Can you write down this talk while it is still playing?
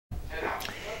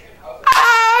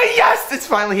Yes, it's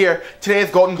finally here. Today is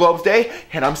Golden Globes Day,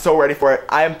 and I'm so ready for it.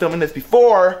 I am filming this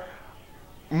before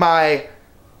my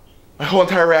whole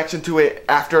entire reaction to it,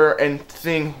 after, and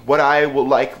seeing what I would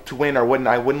like to win or what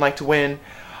I wouldn't like to win.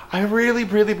 I really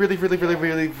want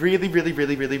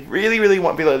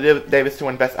Viola Davis to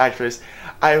win Best Actress.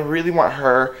 I really want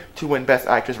her to win Best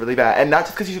Actress really bad, and not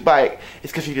just because she's black.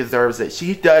 It's because she deserves it.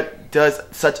 She does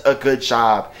such a good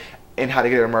job in How to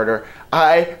Get Away with Murder.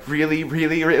 I really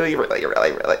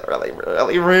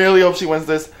hope she wins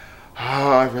this.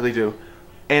 Oh, I really do.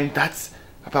 And that's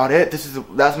about it.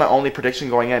 That's my only prediction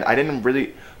going in. I didn't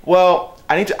really, well,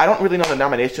 I don't really know the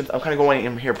nominations. I'm kind of going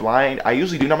in here blind. I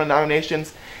usually do know the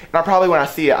nominations, and I'll probably, when I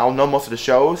see it, I'll know most of the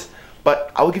shows,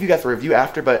 but I will give you guys a review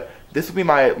after. But this will be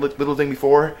my little thing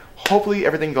before. Hopefully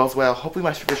everything goes well. Hopefully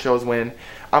my super shows win.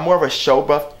 I'm more of a show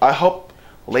buff. I hope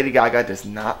Lady Gaga does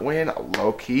not win.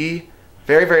 Low key,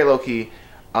 very low key.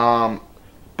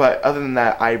 But other than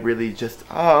that, I really just,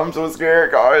 I'm so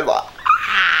scared, guys.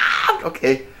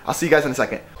 Okay, I'll see you guys in a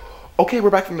second. Okay,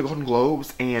 we're back from the Golden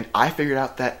Globes, and I figured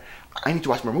out that I need to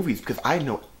watch more movies because I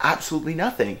know absolutely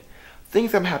nothing.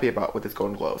 Things I'm happy about with this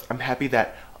Golden Globes. I'm happy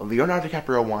that Leonardo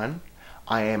DiCaprio won.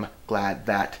 I am glad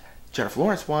that Jennifer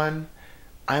Lawrence won.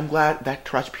 I'm glad that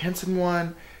Taraji P. Henson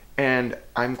won. And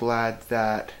I'm glad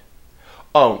that,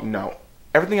 oh no,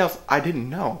 everything else I didn't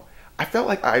know. I felt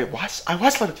like I watched a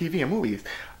lot of TV and movies.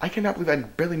 I cannot believe I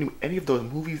barely knew any of those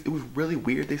movies. It was really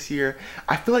weird this year.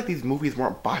 I feel like these movies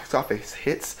weren't box office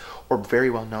hits or very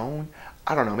well known.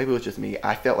 I don't know, maybe it was just me.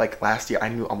 I felt like last year I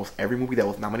knew almost every movie that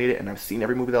was nominated, and I've seen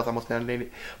every movie that was almost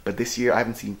nominated. But this year I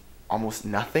haven't seen almost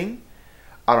nothing.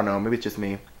 I don't know, maybe it's just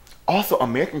me. Also,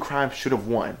 American Crime should have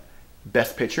won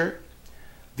Best Picture.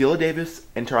 Viola Davis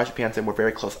and Taraji P. Henson were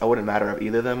very close. I wouldn't matter if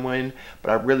either of them win,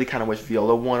 but I really kind of wish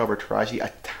Viola won over Taraji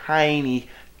a tiny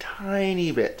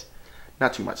bit.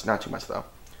 Not too much though.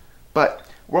 But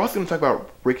we're also going to talk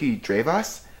about Ricky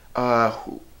Gervais,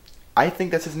 who, I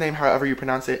think that's his name, however you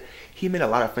pronounce it. He made a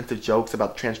lot of offensive jokes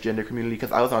about the transgender community,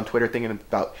 because I was on Twitter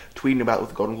tweeting about with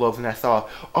the Golden Globes, and I saw,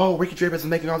 oh, Ricky Gervais is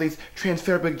making all these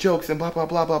transphobic jokes and blah blah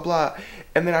blah.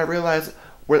 And then I realized,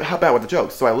 how bad were the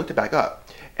jokes? So I looked it back up,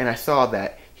 and I saw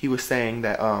that he was saying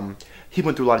that he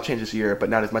went through a lot of changes this year, but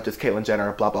not as much as Caitlyn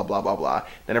Jenner, blah blah.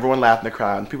 Then everyone laughed in the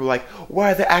crowd, and people were like,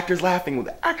 why are the actors laughing? Well,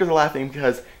 the actors are laughing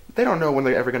because they don't know when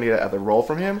they're ever going to get another role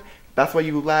from him. That's why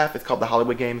you laugh. It's called the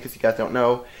Hollywood game, because you guys don't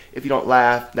know. If you don't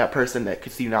laugh, that person that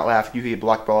could see you not laugh, you get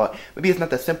blackballed. Maybe it's not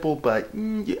that simple, but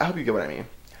I hope you get what I mean.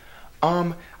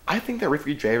 I think that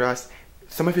Ricky Gervais,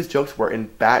 some of his jokes were in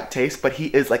bad taste, but he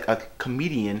is like a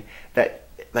comedian that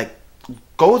like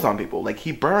goes on people. Like,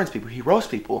 he burns people, he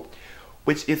roasts people,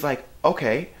 which is like,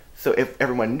 okay, so if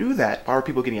everyone knew that, why are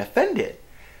people getting offended?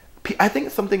 I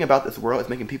think something about this world is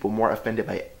making people more offended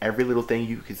by every little thing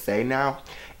you could say now.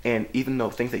 And even though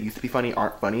things that used to be funny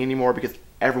aren't funny anymore, because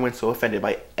everyone's so offended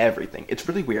by everything. It's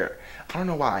really weird. I don't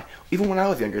know why. Even when I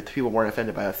was younger, people weren't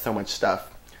offended by so much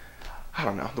stuff. I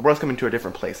don't know. The world's coming to a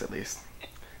different place, at least.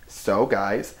 So,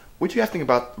 guys, what do you guys think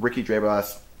about Ricky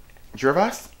Gervais,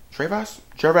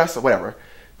 whatever.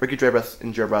 Ricky Gervais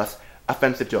and Gervais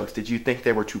offensive jokes. Did you think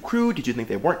they were too crude? Did you think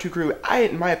they weren't too crude?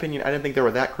 In my opinion, I didn't think they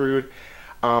were that crude.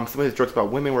 Some of his jokes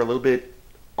about women were a little bit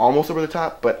almost over the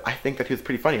top, but I think that he was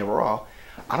pretty funny overall.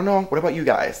 I don't know. What about you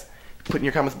guys? Put in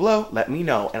your comments below. Let me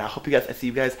know. And I hope you guys, I see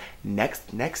you guys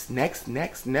next.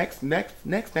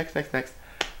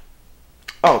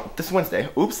 Oh, this Wednesday.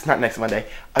 Oops, not next Monday.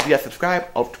 If you guys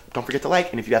subscribe, don't forget to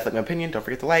like. And if you guys like my opinion, don't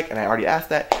forget to like. And I already asked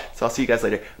that. So I'll see you guys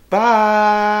later.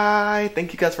 Bye.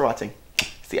 Thank you guys for watching.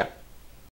 See ya.